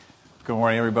Good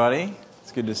morning, everybody.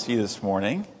 It's good to see you this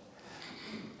morning.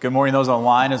 Good morning, those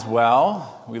online as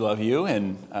well. We love you,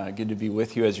 and good to be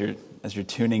with you as you're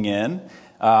tuning in.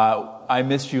 I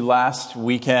missed you last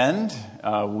weekend.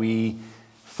 We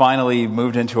finally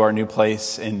moved into our new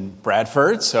place in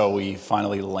Bradford, so we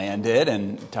finally landed,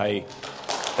 and I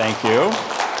thank you.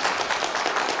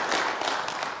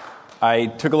 I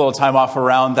took a little time off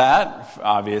around that,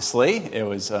 obviously. It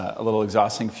was a little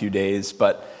exhausting few days,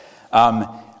 but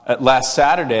last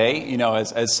Saturday,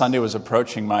 as Sunday was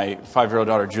approaching, my 5-year-old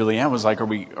daughter Julianne was like, "Are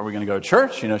we going to go to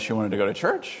church?" She wanted to go to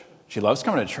church. She loves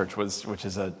coming to church, which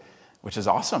is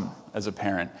awesome as a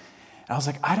parent. And I was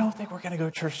like, "I don't think we're going to go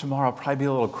to church tomorrow. I'll probably be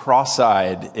a little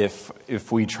cross-eyed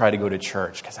if we try to go to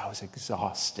church," because I was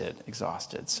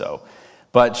exhausted. So,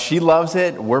 but she loves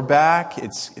it. We're back.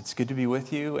 It's good to be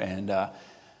with you, and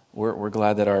we're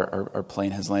glad that our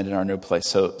plane has landed in our new place.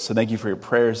 So thank you for your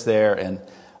prayers there, and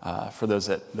for those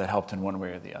that helped in one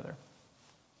way or the other.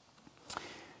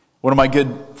 One of my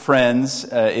good friends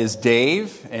is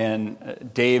Dave,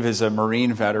 and Dave is a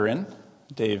Marine veteran.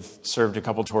 Dave served a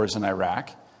couple tours in Iraq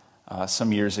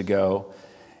some years ago.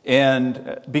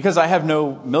 And because I have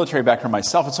no military background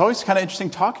myself, it's always kind of interesting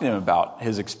talking to him about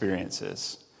his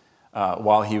experiences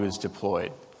while he was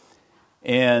deployed.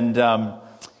 And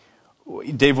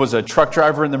Dave was a truck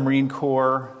driver in the Marine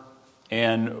Corps,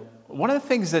 and one of the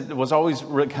things that was always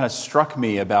really kind of struck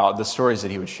me about the stories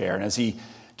that he would share, and as he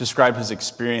described his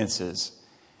experiences,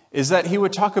 is that he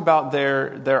would talk about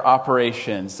their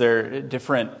operations, their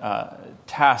different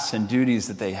tasks and duties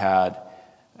that they had.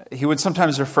 He would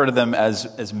sometimes refer to them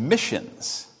as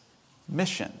missions.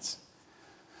 Missions.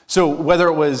 So whether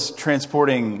it was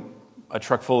transporting a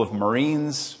truck full of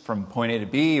Marines from point A to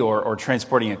B, or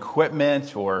transporting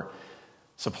equipment, or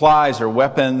supplies or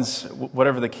weapons,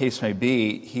 whatever the case may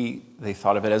be, they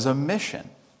thought of it as a mission.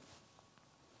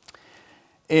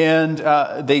 And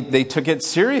they took it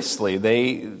seriously.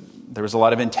 There was a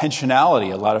lot of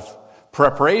intentionality, a lot of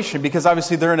preparation, because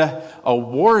obviously they're in a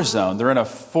war zone. They're in a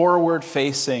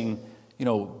forward-facing,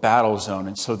 battle zone,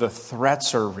 and so the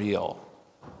threats are real.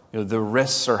 The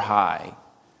risks are high,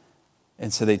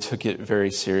 and so they took it very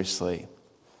seriously.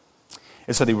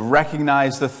 And so they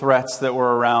recognized the threats that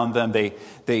were around them.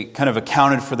 They kind of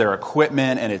accounted for their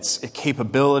equipment and its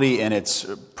capability and its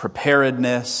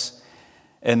preparedness.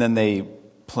 And then they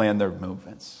planned their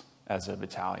movements as a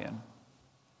battalion.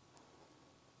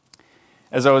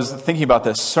 As I was thinking about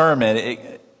this sermon,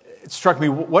 it struck me,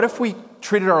 what if we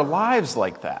treated our lives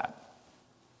like that?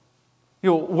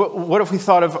 What if we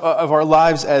thought of our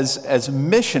lives as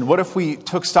mission? What if we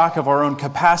took stock of our own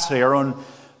capacity, our own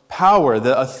power,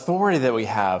 the authority that we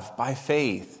have by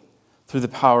faith through the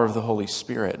power of the Holy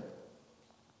Spirit?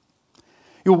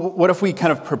 What if we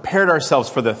kind of prepared ourselves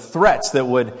for the threats that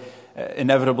would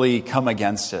inevitably come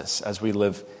against us as we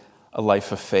live a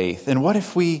life of faith? And what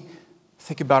if we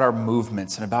think about our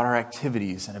movements and about our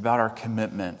activities and about our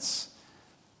commitments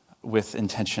with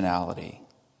intentionality?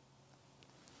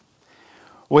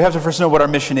 We have to first know what our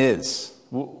mission is.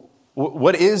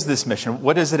 What is this mission?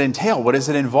 What does it entail? What does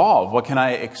it involve? What can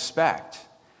I expect?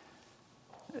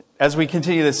 As we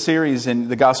continue this series in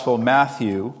the Gospel of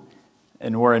Matthew,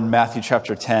 and we're in Matthew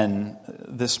chapter 10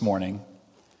 this morning,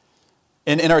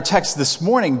 and in our text this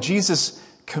morning, Jesus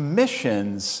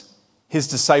commissions his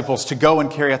disciples to go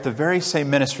and carry out the very same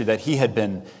ministry that he had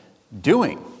been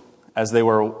doing as they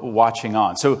were watching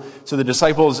on. So the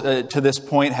disciples to this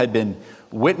point had been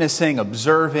witnessing,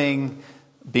 observing,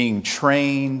 being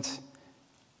trained,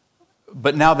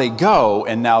 but now they go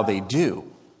and now they do.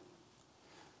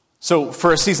 So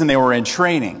for a season they were in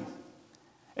training,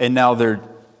 and now they're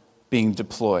being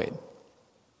deployed.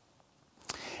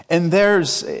 And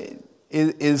theirs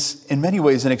is in many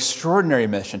ways an extraordinary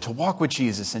mission, to walk with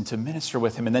Jesus and to minister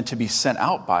with him and then to be sent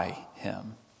out by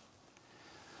him.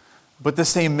 But the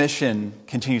same mission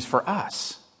continues for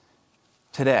us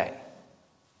today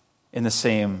in the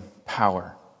same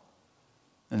power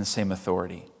and the same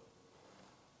authority.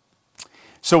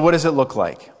 So what does it look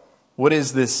like? What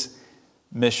is this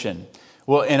mission?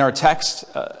 Well, in our text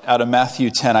out of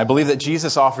Matthew 10, I believe that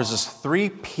Jesus offers us three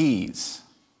P's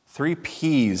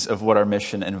of what our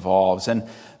mission involves. And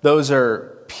those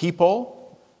are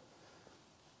people,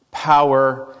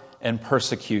 power, and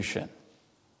persecution.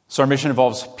 So our mission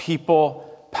involves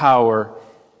people, power,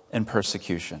 and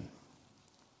persecution.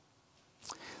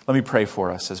 Let me pray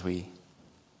for us as we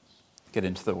get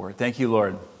into the Word. Thank you,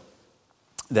 Lord,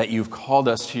 that you've called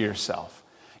us to yourself.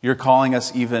 You're calling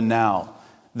us even now,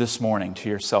 this morning, to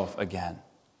yourself again.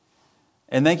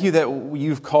 And thank you that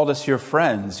you've called us your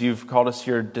friends. You've called us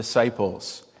your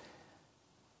disciples.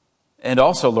 And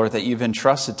also, Lord, that you've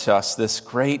entrusted to us this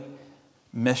great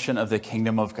mission of the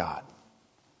kingdom of God.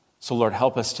 So, Lord,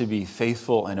 help us to be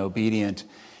faithful and obedient.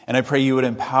 And I pray you would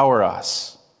empower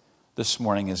us this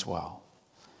morning as well.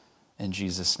 In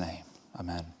Jesus' name,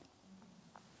 amen.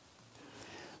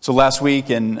 So last week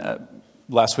in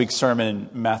last week's sermon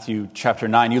in Matthew chapter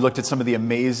 9, you looked at some of the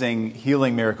amazing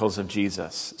healing miracles of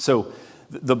Jesus. So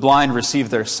the blind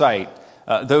received their sight.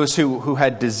 Those who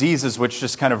had diseases which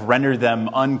just kind of rendered them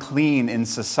unclean in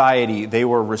society, they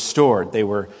were restored. They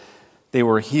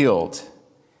were healed.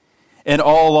 And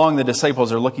all along, the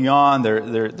disciples are looking on.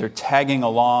 They're tagging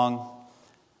along,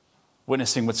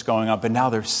 witnessing what's going on. But now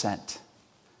they're sent.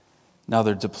 Now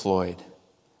they're deployed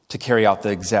to carry out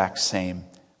the exact same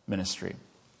ministry.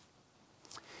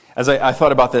 As I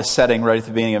thought about this setting right at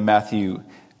the beginning of Matthew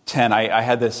 10, I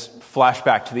had this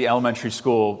flashback to the elementary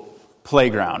school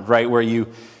playground, right, where you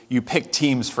pick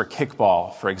teams for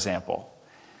kickball, for example.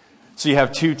 So you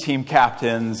have two team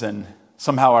captains, and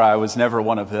somehow I was never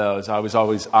one of those. I was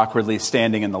always awkwardly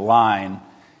standing in the line,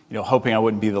 hoping I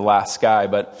wouldn't be the last guy.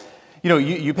 But,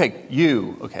 you pick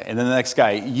you, okay, and then the next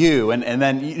guy, you, and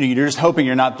then you're just hoping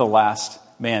you're not the last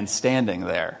man standing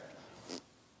there.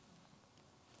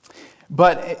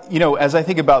 But, as I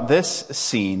think about this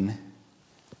scene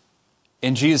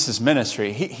in Jesus'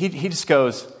 ministry, he just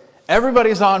goes,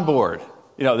 everybody's on board.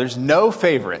 There's no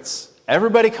favorites.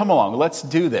 Everybody come along. Let's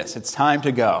do this. It's time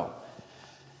to go.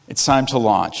 It's time to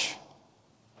launch.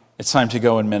 It's time to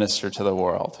go and minister to the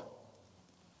world.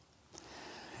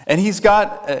 And he's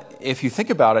got, if you think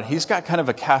about it, he's got kind of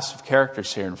a cast of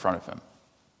characters here in front of him.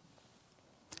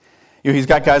 He's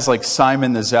got guys like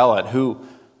Simon the Zealot, who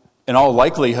in all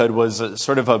likelihood was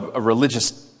sort of a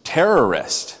religious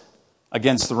terrorist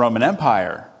against the Roman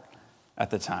Empire at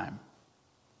the time.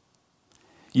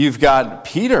 You've got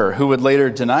Peter, who would later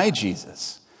deny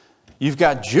Jesus. You've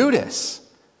got Judas,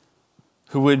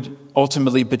 who would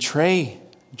ultimately betray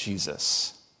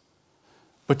Jesus.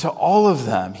 But to all of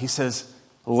them, he says,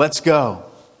 let's go.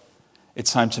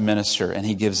 It's time to minister, and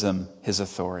he gives them his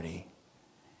authority.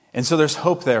 And so there's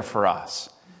hope there for us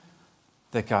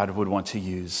that God would want to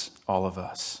use all of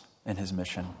us in his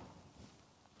mission.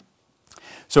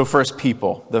 So first,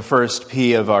 people. The first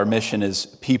P of our mission is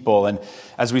people. And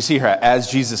as we see here,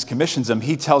 as Jesus commissions them,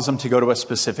 he tells them to go to a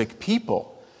specific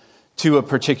people, to a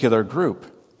particular group.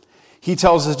 He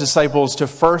tells his disciples to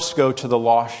first go to the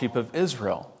lost sheep of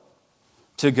Israel,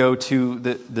 to go to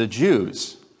the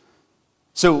Jews.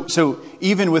 So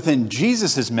even within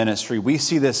Jesus' ministry, we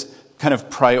see this kind of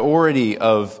priority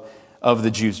of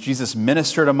the Jews. Jesus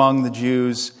ministered among the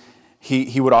Jews.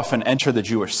 He would often enter the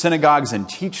Jewish synagogues and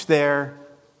teach there.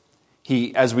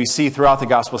 As we see throughout the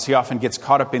Gospels, he often gets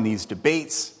caught up in these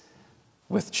debates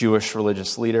with Jewish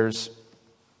religious leaders.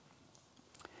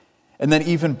 And then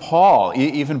even Paul,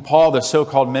 the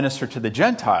so-called minister to the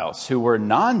Gentiles who were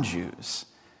non-Jews,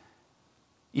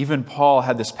 even Paul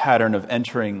had this pattern of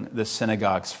entering the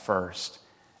synagogues first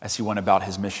as he went about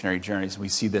his missionary journeys. We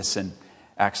see this in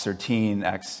Acts 13,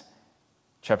 Acts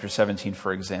chapter 17,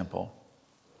 for example.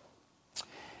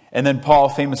 And then Paul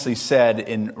famously said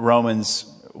in Romans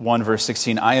 1 verse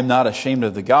 16, I am not ashamed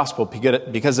of the gospel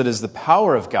because it is the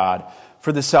power of God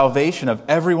for the salvation of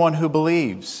everyone who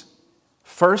believes,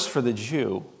 first for the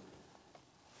Jew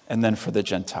and then for the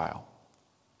Gentile.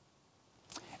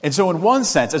 And so in one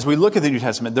sense, as we look at the New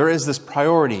Testament, there is this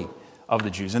priority of the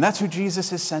Jews, and that's who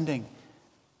Jesus is sending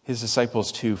his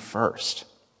disciples to first.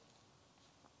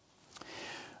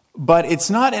 But it's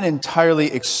not an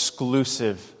entirely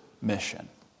exclusive mission.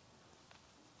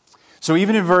 So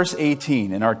even in verse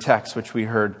 18 in our text, which we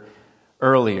heard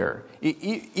earlier,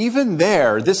 even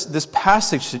there, this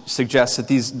passage suggests that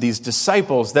these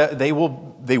disciples, that they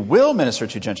will minister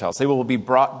to Gentiles. They will be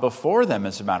brought before them,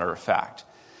 as a matter of fact.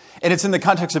 And it's in the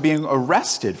context of being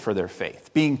arrested for their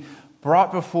faith, being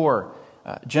brought before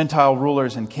Gentile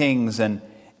rulers and kings. And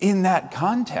in that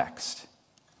context,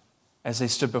 as they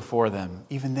stood before them,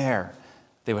 even there,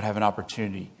 they would have an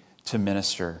opportunity to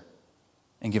minister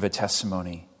and give a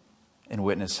testimony and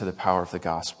witness to the power of the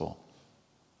gospel.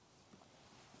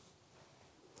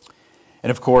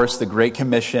 And of course, the Great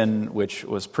Commission, which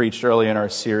was preached early in our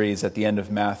series at the end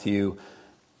of Matthew,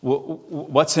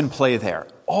 what's in play there?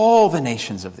 All the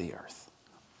nations of the earth,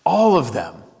 all of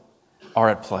them are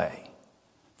at play.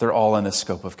 They're all in the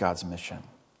scope of God's mission.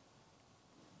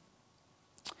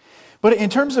 But in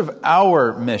terms of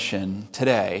our mission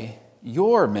today,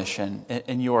 your mission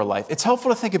in your life, it's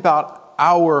helpful to think about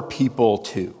our people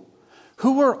too.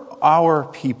 Who are our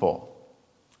people?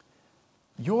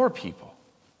 Your people.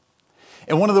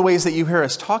 And one of the ways that you hear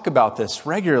us talk about this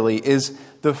regularly is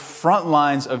the front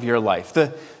lines of your life,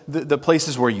 the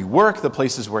places where you work, the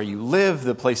places where you live,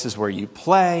 the places where you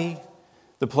play,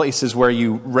 the places where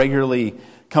you regularly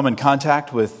come in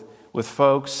contact with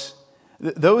folks,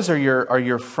 those are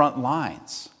your front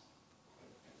lines.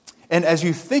 And as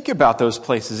you think about those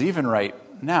places, even right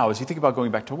now, as you think about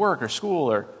going back to work or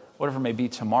school or whatever it may be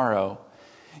tomorrow,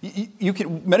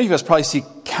 many of us probably see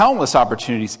countless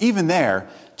opportunities, even there,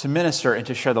 to minister and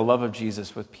to share the love of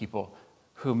Jesus with people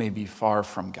who may be far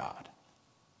from God.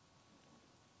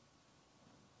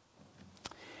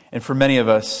 And for many of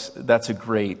us, that's a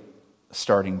great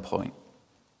starting point.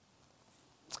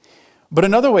 But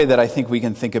another way that I think we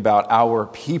can think about our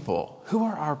people, who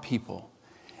are our people,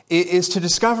 is to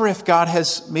discover if God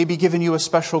has maybe given you a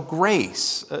special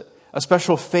grace, a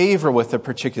special favor with a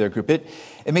particular group.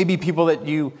 It may be people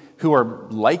who are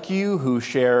like you, who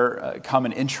share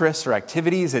common interests or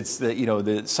activities. It's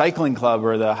the cycling club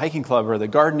or the hiking club or the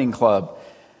gardening club,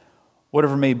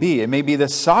 whatever it may be. It may be the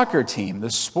soccer team,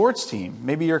 the sports team,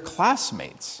 maybe your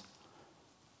classmates.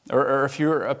 Or if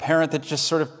you're a parent that just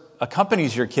sort of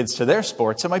accompanies your kids to their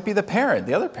sports, it might be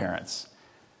the other parents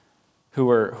who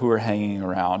are hanging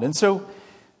around. And so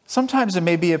sometimes it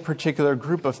may be a particular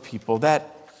group of people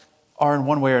that are in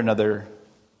one way or another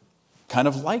kind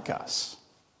of like us.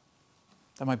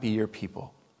 That might be your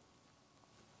people.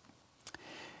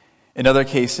 In other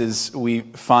cases, we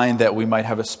find that we might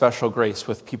have a special grace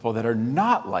with people that are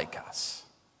not like us.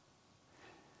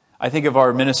 I think of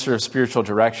our minister of spiritual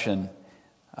direction,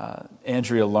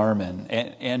 Andrea Lerman.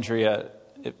 Andrea,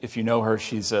 if you know her,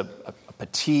 she's a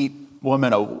petite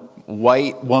woman, a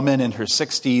white woman in her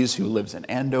 60s who lives in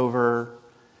Andover.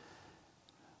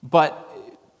 But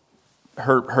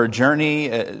her journey,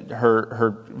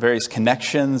 her various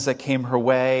connections that came her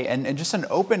way, and just an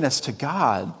openness to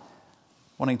God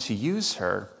wanting to use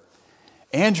her.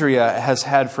 Andrea has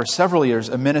had for several years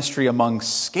a ministry among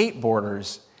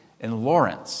skateboarders in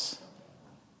Lawrence.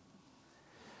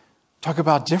 Talk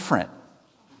about different.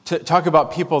 Talk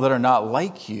about people that are not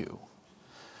like you.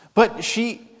 But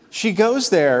she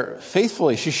goes there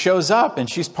faithfully. She shows up and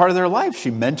she's part of their life. She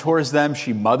mentors them.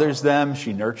 She mothers them.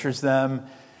 She nurtures them.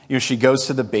 She goes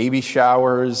to the baby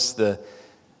showers, the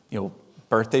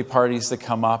birthday parties that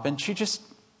come up, and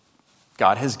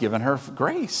God has given her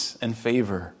grace and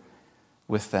favor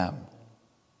with them.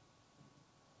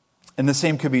 And the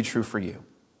same could be true for you.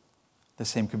 The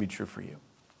same could be true for you.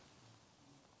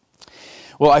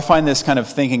 Well, I find this kind of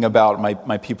thinking about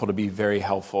my people to be very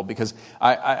helpful because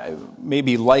I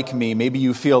maybe like me, maybe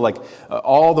you feel like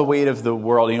all the weight of the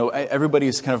world,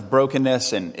 everybody's kind of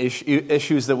brokenness and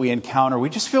issues that we encounter, we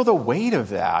just feel the weight of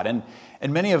that. And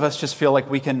many of us just feel like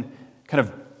we can kind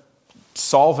of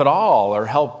solve it all or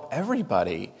help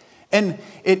everybody. And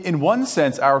in one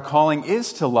sense, our calling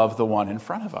is to love the one in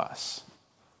front of us.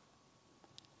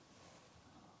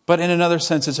 But in another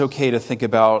sense, it's okay to think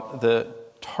about the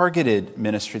targeted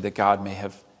ministry that God may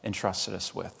have entrusted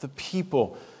us with, the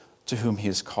people to whom He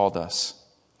has called us.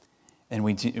 And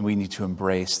we need to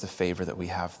embrace the favor that we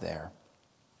have there.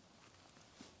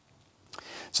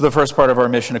 So the first part of our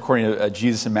mission, according to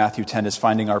Jesus in Matthew 10, is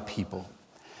finding our people.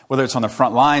 Whether it's on the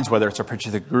front lines, whether it's a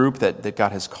particular group that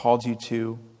God has called you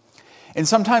to. And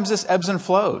sometimes this ebbs and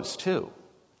flows, too.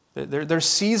 There's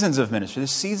seasons of ministry.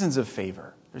 There's seasons of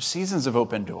favor. There's seasons of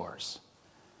open doors.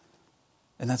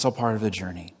 And that's all part of the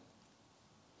journey.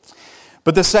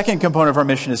 But the second component of our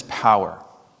mission is power.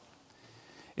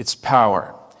 It's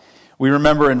power. We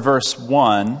remember in verse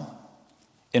 1,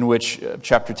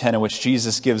 chapter 10, in which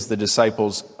Jesus gives the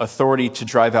disciples authority to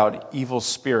drive out evil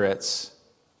spirits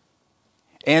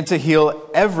and to heal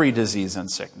every disease and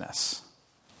sickness.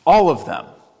 All of them,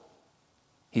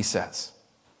 he says.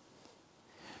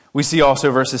 We see also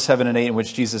verses 7 and 8 in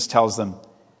which Jesus tells them,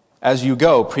 as you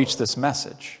go, preach this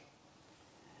message.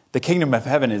 The kingdom of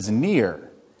heaven is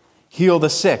near. Heal the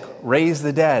sick, raise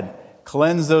the dead,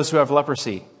 cleanse those who have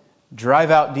leprosy, drive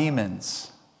out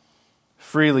demons.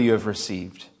 Freely you have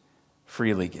received,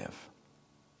 freely give.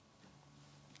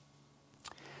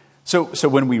 So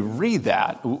when we read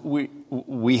that,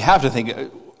 we have to think,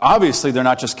 obviously they're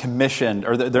not just commissioned,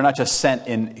 or they're not just sent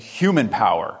in human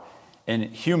power and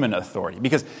human authority,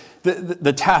 because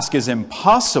the task is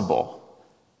impossible.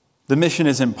 The mission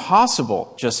is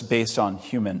impossible just based on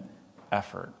human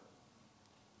effort.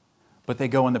 But they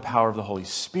go in the power of the Holy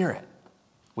Spirit,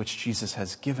 which Jesus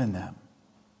has given them.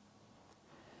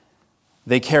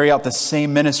 They carry out the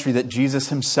same ministry that Jesus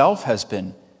himself has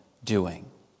been doing.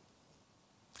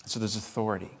 So there's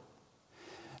authority.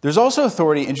 There's also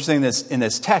authority, interesting in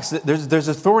this text, there's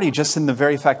authority just in the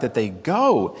very fact that they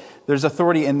go. There's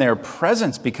authority in their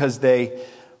presence because they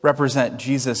represent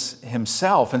Jesus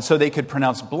himself. And so they could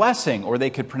pronounce blessing or they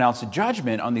could pronounce a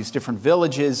judgment on these different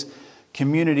villages,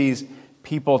 communities,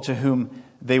 people to whom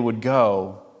they would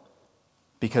go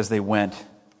because they went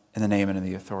in the name and in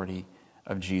the authority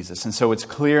of Jesus. And so it's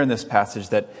clear in this passage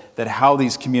that how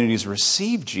these communities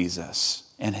received Jesus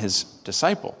and his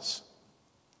disciples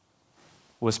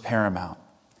was paramount,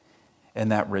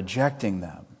 and that rejecting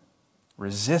them,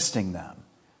 resisting them,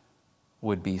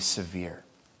 would be severe.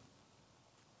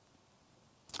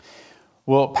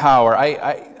 Well, power.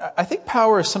 I think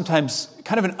power is sometimes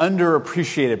kind of an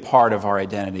underappreciated part of our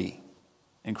identity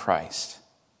in Christ.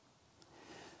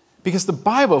 Because the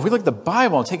Bible, if we look at the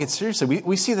Bible and take it seriously,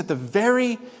 we see that the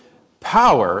very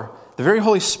power, the very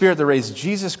Holy Spirit that raised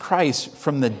Jesus Christ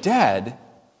from the dead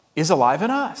is alive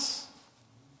in us.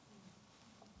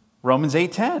 Romans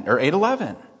 8:10 or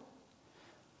 8:11.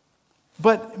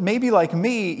 But maybe like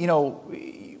me,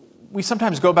 we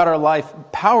sometimes go about our life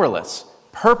powerless,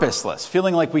 purposeless,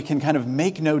 feeling like we can kind of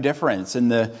make no difference in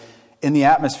the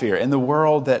atmosphere, in the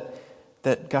world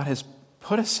that God has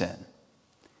put us in.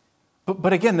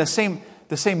 But again, the same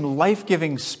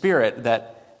life-giving Spirit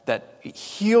that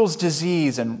heals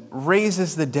disease and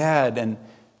raises the dead and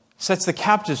sets the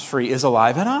captives free is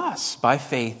alive in us by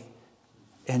faith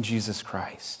in Jesus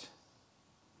Christ.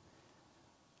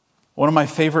 One of my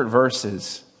favorite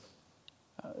verses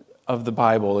of the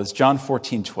Bible is John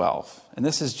 14:12. And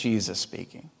this is Jesus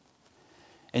speaking.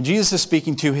 And Jesus is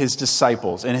speaking to his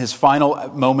disciples in his final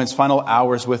moments, final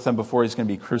hours with them before he's going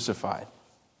to be crucified.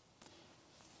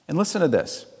 And listen to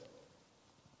this.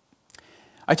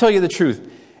 I tell you the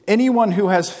truth. Anyone who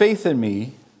has faith in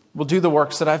me will do the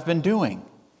works that I've been doing.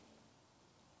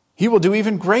 He will do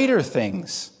even greater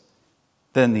things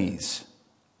than these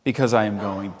because I am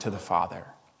going to the Father.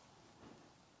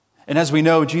 And as we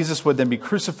know, Jesus would then be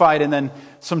crucified and then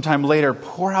sometime later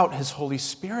pour out his Holy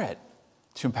Spirit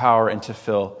to empower and to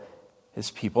fill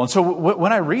his people. And so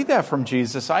when I read that from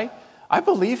Jesus, I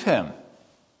believe him.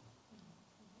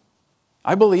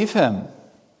 I believe him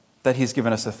that he's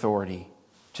given us authority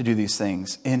to do these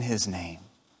things in his name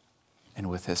and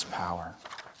with his power.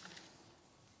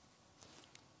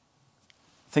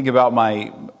 Think about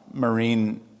my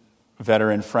Marine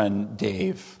veteran friend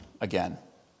Dave again.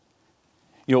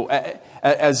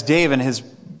 As Dave and his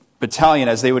battalion,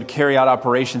 as they would carry out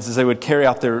operations, as they would carry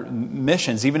out their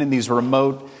missions, even in these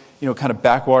remote, kind of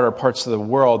backwater parts of the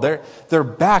world, they're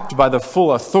backed by the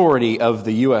full authority of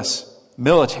the U.S.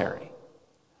 military.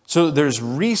 So there's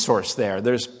resource there,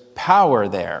 there's power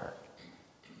there,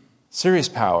 serious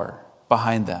power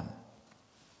behind them.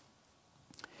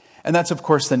 And that's, of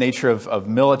course, the nature of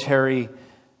military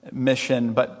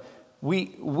mission, but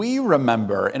we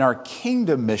remember in our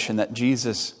kingdom mission that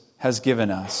Jesus has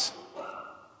given us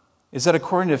is that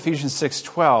according to Ephesians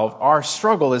 6:12, our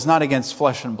struggle is not against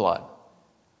flesh and blood,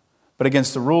 but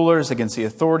against the rulers, against the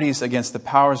authorities, against the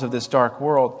powers of this dark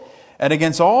world, and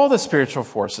against all the spiritual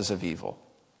forces of evil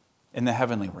in the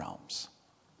heavenly realms.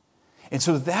 And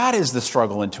so that is the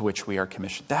struggle into which we are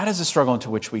commissioned. That is the struggle into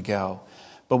which we go.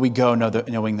 But we go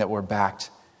knowing that we're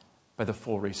backed by the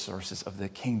full resources of the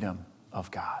kingdom of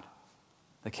God.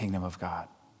 The kingdom of God.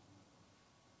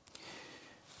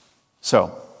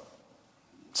 So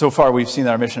far we've seen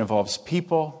that our mission involves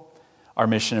people, our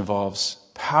mission involves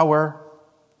power,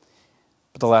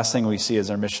 but the last thing we see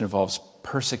is our mission involves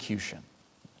persecution.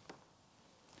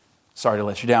 Sorry to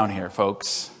let you down here,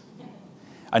 folks.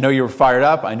 I know you were fired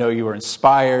up, I know you were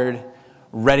inspired,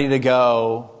 ready to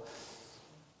go,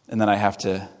 and then I have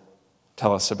to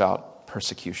tell us about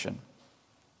persecution.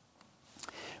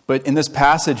 But in this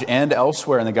passage and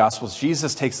elsewhere in the Gospels,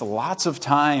 Jesus takes lots of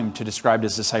time to describe to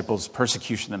his disciples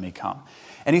persecution that may come.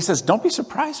 And he says, don't be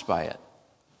surprised by it.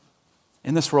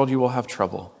 In this world you will have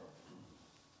trouble.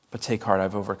 But take heart,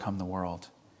 I've overcome the world.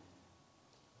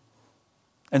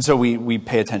 And so we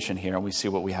pay attention here and we see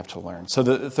what we have to learn.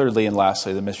 So thirdly and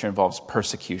lastly, the mission involves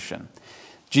persecution.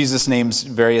 Jesus names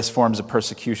various forms of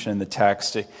persecution in the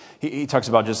text. He talks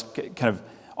about just kind of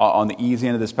on the easy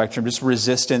end of the spectrum, just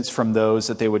resistance from those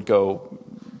that they would go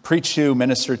preach to,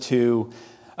 minister to.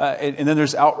 And then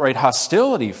there's outright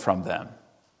hostility from them.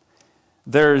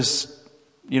 There's,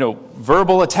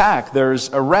 verbal attack. There's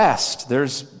arrest.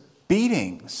 There's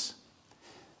beatings.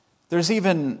 There's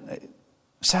even,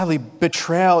 sadly,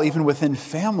 betrayal even within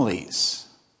families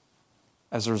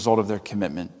as a result of their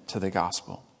commitment to the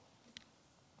gospel.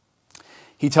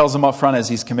 He tells them up front as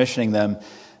he's commissioning them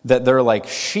that they're like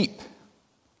sheep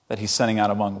that he's sending out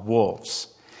among wolves.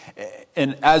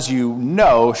 And as you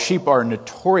know, sheep are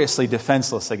notoriously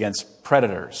defenseless against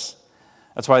predators.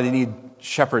 That's why they need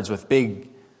shepherds with big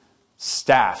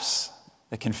staffs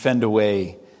that can fend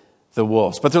away the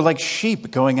wolves. But they're like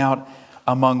sheep going out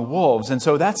among wolves. And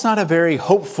so that's not a very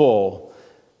hopeful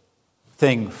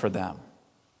thing for them.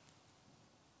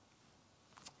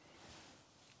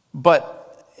 But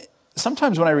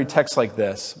sometimes when I read texts like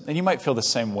this, and you might feel the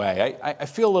same way, I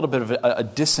feel a little bit of a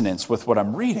dissonance with what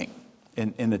I'm reading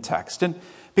in the text. And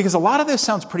because a lot of this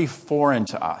sounds pretty foreign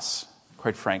to us,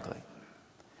 quite frankly.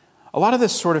 A lot of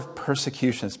this sort of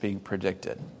persecution is being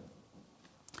predicted.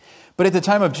 But at the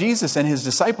time of Jesus and his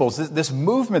disciples, this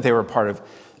movement they were part of,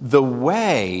 the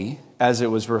way, as it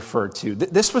was referred to,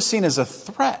 this was seen as a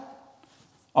threat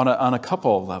on a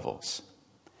couple of levels.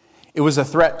 It was a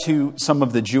threat to some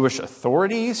of the Jewish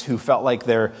authorities who felt like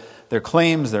their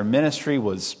claims, their ministry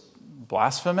was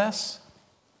blasphemous.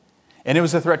 And it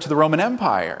was a threat to the Roman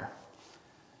Empire.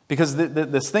 Because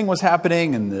this thing was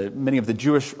happening and many of the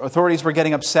Jewish authorities were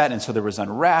getting upset, and so there was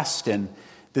unrest, and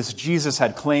this Jesus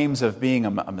had claims of being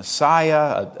a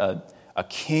Messiah, a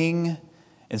king,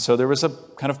 and so there was a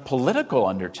kind of political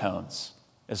undertones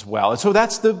as well. And so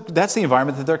that's the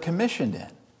environment that they're commissioned in.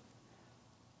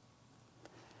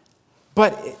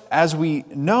 But as we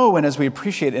know and as we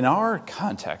appreciate in our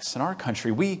context, in our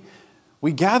country, we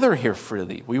gather here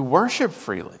freely, we worship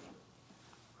freely.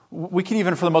 We can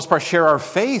even, for the most part, share our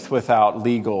faith without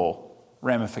legal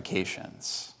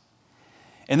ramifications.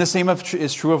 And the same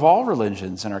is true of all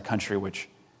religions in our country, which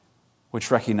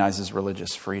recognizes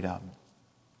religious freedom.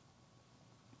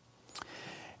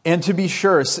 And to be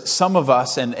sure, some of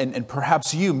us, and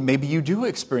perhaps you, maybe you do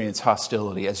experience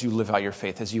hostility as you live out your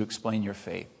faith, as you explain your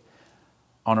faith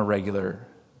on a regular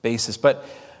basis. But,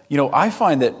 I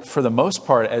find that for the most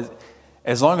part,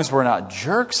 as long as we're not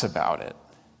jerks about it,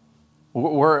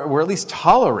 we're at least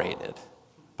tolerated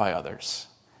by others.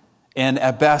 And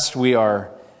at best, we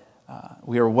are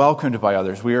welcomed by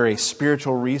others. We are a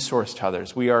spiritual resource to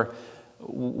others. We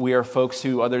are folks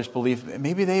who others believe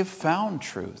maybe they've found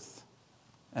truth.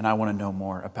 And I want to know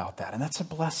more about that. And that's a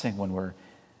blessing when we're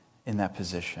in that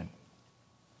position.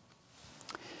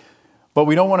 But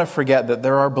we don't want to forget that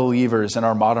there are believers in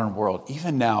our modern world,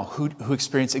 even now, who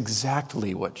experience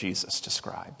exactly what Jesus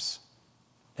describes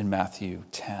in Matthew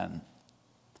 10.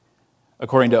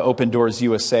 According to Open Doors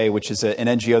USA, which is an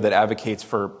NGO that advocates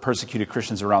for persecuted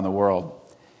Christians around the world,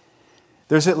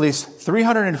 there's at least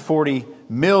 340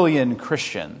 million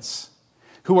Christians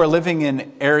who are living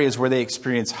in areas where they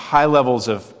experience high levels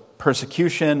of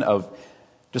persecution, of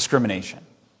discrimination.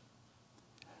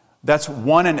 That's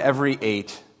 1 in every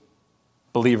 8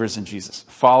 believers in Jesus,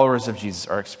 followers of Jesus,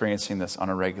 are experiencing this on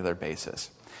a regular basis.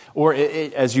 Or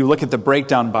as you look at the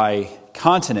breakdown by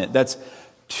continent, that's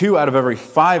 2 out of every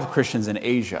 5 Christians in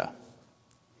Asia.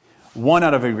 1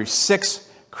 out of every 6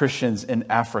 Christians in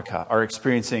Africa are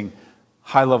experiencing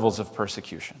high levels of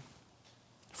persecution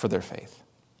for their faith.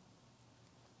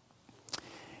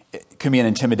 It could mean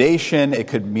intimidation. It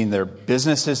could mean their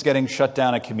businesses getting shut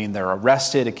down. It could mean they're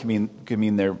arrested. It could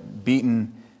mean they're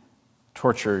beaten,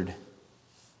 tortured,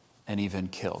 and even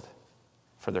killed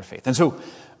for their faith. And so,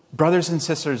 brothers and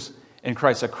sisters in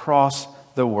Christ across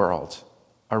the world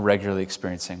are regularly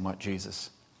experiencing what Jesus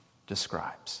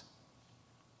describes.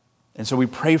 And so we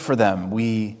pray for them,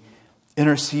 we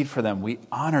intercede for them, we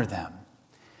honor them.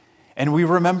 And we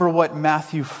remember what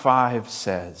Matthew 5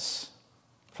 says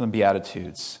from the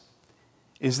Beatitudes,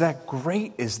 is that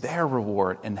great is their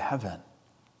reward in heaven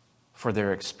for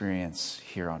their experience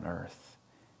here on earth.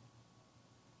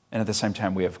 And at the same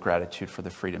time, we have gratitude for the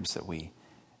freedoms that we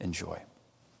enjoy.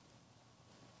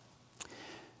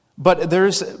 But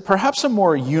there's perhaps a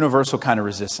more universal kind of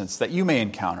resistance that you may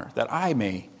encounter, that I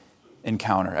may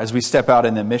encounter as we step out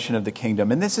in the mission of the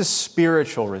kingdom. And this is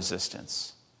spiritual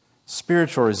resistance.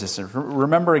 Spiritual resistance.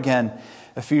 Remember again,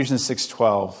 Ephesians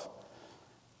 6:12,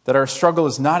 that our struggle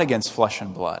is not against flesh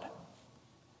and blood,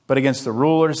 but against the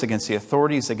rulers, against the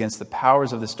authorities, against the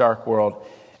powers of this dark world,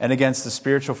 and against the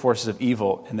spiritual forces of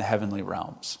evil in the heavenly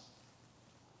realms.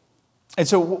 And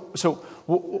so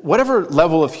whatever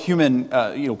level of human,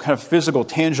 kind of physical,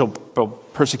 tangible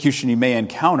persecution you may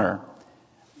encounter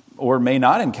or may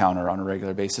not encounter on a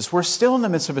regular basis, we're still in the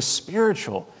midst of a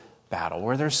spiritual battle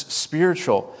where there's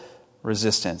spiritual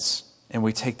resistance, and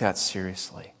we take that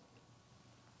seriously.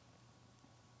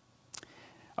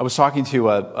 I was talking to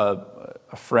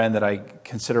a friend that I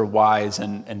consider wise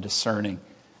and discerning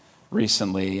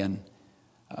recently, and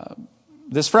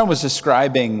this friend was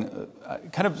describing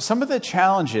kind of some of the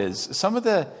challenges, some of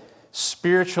the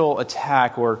spiritual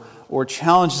attack or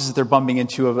challenges that they're bumping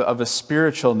into of a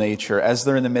spiritual nature as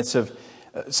they're in the midst of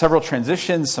several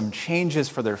transitions, some changes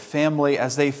for their family,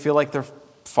 as they feel like they're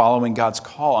following God's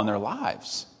call on their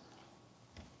lives.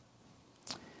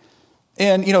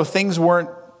 And, things weren't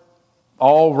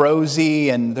all rosy,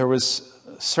 and there was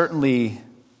certainly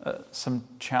some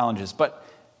challenges, but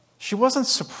she wasn't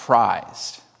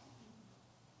surprised.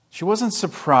 She wasn't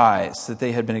surprised that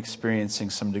they had been experiencing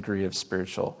some degree of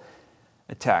spiritual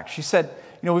attack. She said,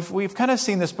 we've kind of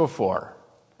seen this before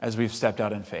as we've stepped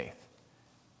out in faith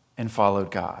and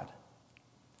followed God.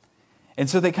 And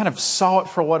so they kind of saw it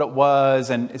for what it was,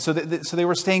 and so they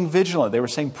were staying vigilant, they were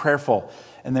staying prayerful,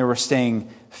 and they were staying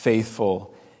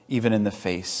faithful even in the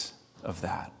face of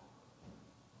that.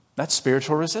 That's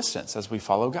spiritual resistance as we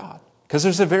follow God. Because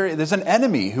there's an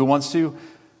enemy who wants to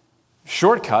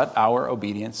shortcut our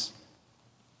obedience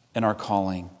and our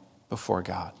calling before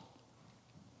God.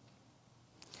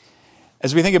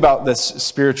 As we think about this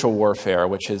spiritual warfare,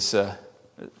 which is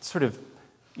sort of,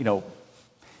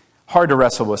 hard to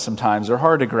wrestle with sometimes or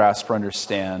hard to grasp or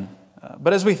understand.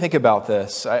 But as we think about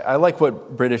this, I like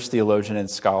what British theologian and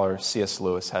scholar C.S.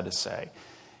 Lewis had to say.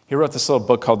 He wrote this little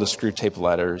book called The Screwtape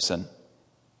Letters, and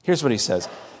here's what he says.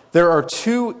 There are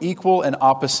two equal and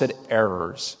opposite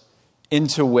errors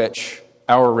into which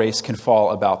our race can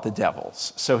fall about the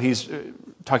devils. So he's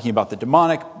talking about the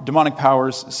demonic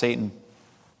powers, Satan.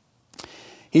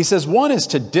 He says one is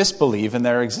to disbelieve in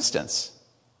their existence,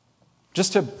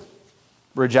 just to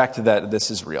reject that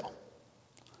this is real.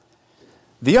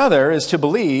 The other is to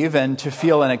believe and to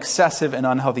feel an excessive and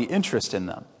unhealthy interest in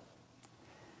them.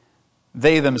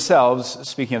 They themselves,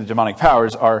 speaking of the demonic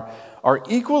powers, are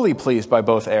equally pleased by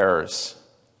both errors,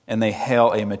 and they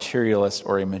hail a materialist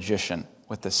or a magician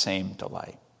with the same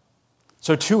delight.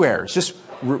 So two errors, just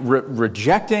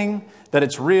rejecting that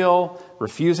it's real,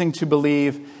 refusing to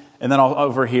believe, and then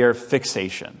over here,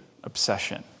 fixation,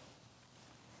 obsession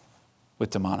with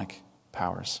demonic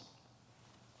powers.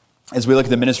 As we look at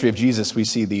the ministry of Jesus, we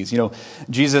see these.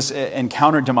 Jesus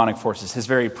encountered demonic forces. His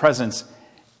very presence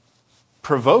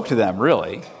provoked them,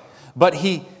 really, but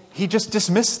he just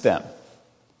dismissed them.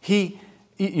 He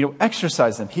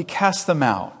exorcised them. He cast them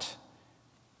out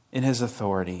in his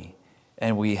authority,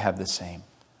 and we have the same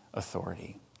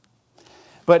authority.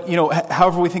 But,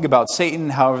 however we think about Satan,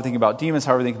 however we think about demons,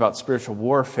 however we think about spiritual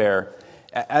warfare,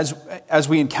 as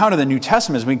we encounter the New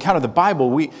Testament, as we encounter the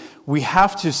Bible, we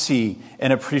have to see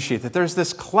and appreciate that there's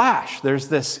this clash, there's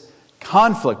this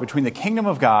conflict between the kingdom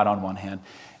of God on one hand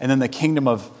and then the kingdom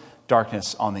of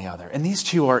darkness on the other. And these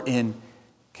two are in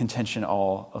contention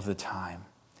all of the time.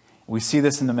 We see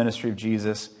this in the ministry of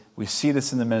Jesus. We see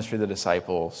this in the ministry of the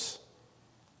disciples.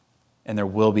 And there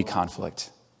will be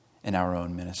conflict in our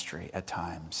own ministry at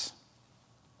times.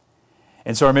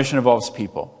 And so our mission involves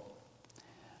people.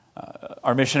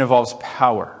 Our mission involves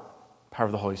power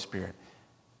of the Holy Spirit.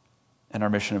 And our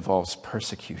mission involves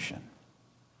persecution.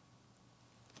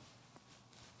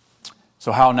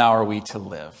 So how now are we to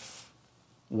live?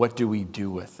 What do we do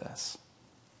with this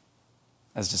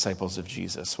as disciples of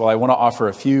Jesus? Well, I want to offer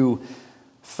a few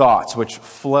thoughts which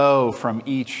flow from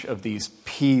each of these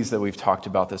P's that we've talked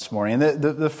about this morning. And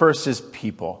the first is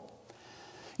people.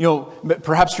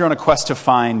 Perhaps you're on a quest to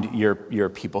find your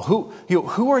people.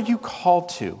 Who are you called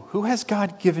to? Who has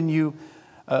God given you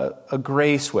a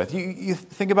grace with? You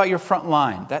think about your front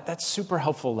line. That's super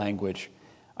helpful language,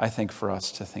 I think, for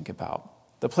us to think about.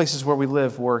 The places where we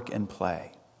live, work, and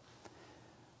play.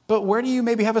 But where do you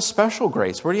maybe have a special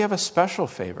grace? Where do you have a special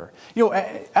favor?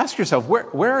 Ask yourself,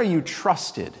 where are you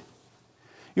trusted?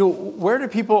 Where do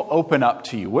people open up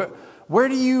to you? Where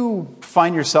do you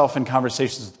find yourself in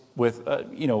conversations with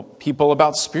people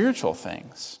about spiritual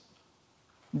things?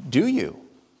 Do you?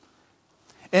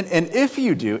 And if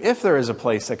you do, if there is a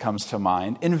place that comes to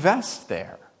mind, invest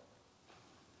there.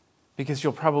 Because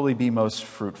you'll probably be most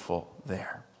fruitful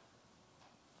there.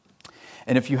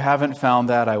 And if you haven't found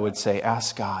that, I would say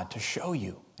ask God to show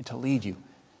you and to lead you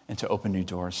and to open new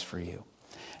doors for you.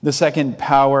 The second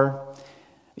power,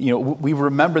 we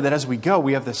remember that as we go,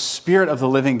 we have the Spirit of the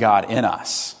living God in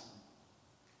us.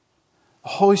 The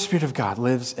Holy Spirit of God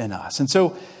lives in us. And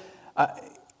so,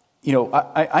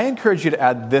 I encourage you to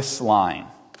add this line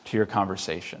to your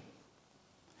conversation.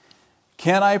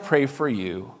 Can I pray for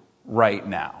you right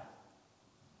now?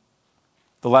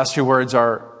 The last two words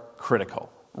are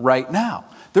critical. Right now.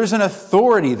 There's an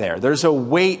authority there. There's a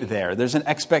weight there. There's an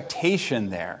expectation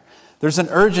there. There's an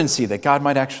urgency that God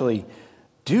might actually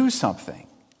do something.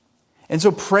 And so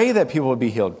pray that people would be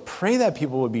healed. Pray that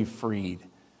people would be freed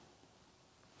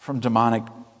from demonic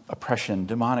oppression,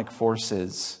 demonic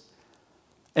forces.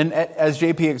 And as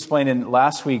JP explained in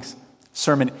last week's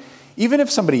sermon, even if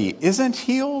somebody isn't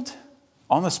healed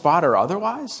on the spot or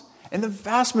otherwise, in the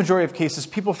vast majority of cases,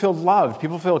 people feel loved,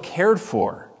 people feel cared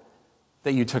for,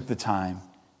 that you took the time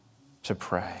to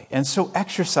pray. And so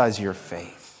exercise your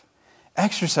faith.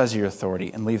 exercise your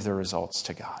authority and leave the results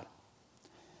to God.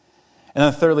 And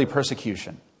then thirdly,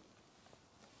 persecution.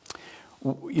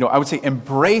 I would say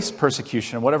embrace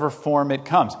persecution in whatever form it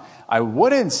comes. I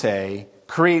wouldn't say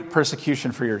create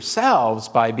persecution for yourselves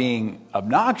by being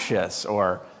obnoxious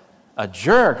or a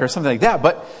jerk or something like that,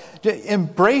 but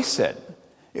embrace it.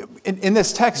 In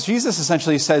this text, Jesus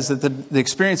essentially says that the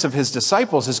experience of his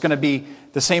disciples is going to be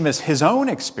the same as his own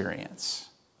experience.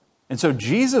 And so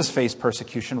Jesus faced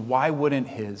persecution. Why wouldn't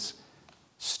his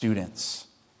students?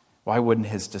 Why wouldn't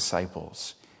his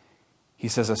disciples? He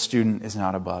says a student is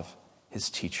not above his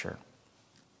teacher.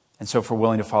 And so if we're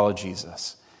willing to follow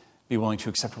Jesus, be willing to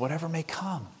accept whatever may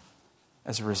come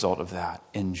as a result of that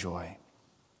in joy.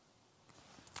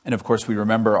 And of course, we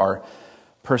remember our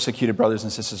persecuted brothers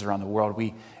and sisters around the world.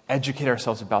 We educate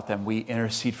ourselves about them, we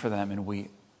intercede for them, and we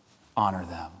honor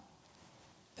them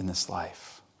in this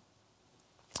life.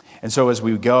 And so as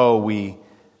we go, we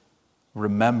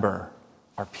remember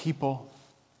our people,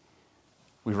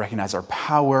 we recognize our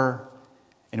power,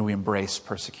 and we embrace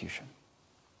persecution.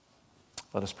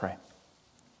 Let us pray.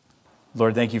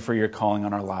 Lord, thank you for your calling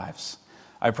on our lives.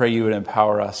 I pray you would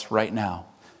empower us right now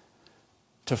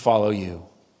to follow you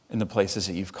in the places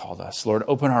that you've called us. Lord,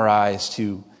 open our eyes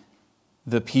to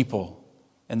the people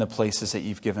and the places that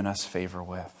you've given us favor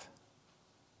with.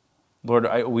 Lord,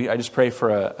 I just pray for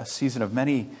a season of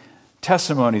many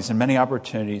testimonies and many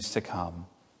opportunities to come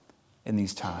in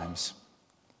these times.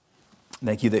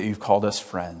 Thank you that you've called us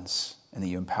friends and that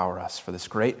you empower us for this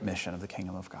great mission of the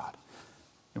kingdom of God.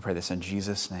 We pray this in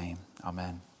Jesus' name.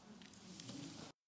 Amen.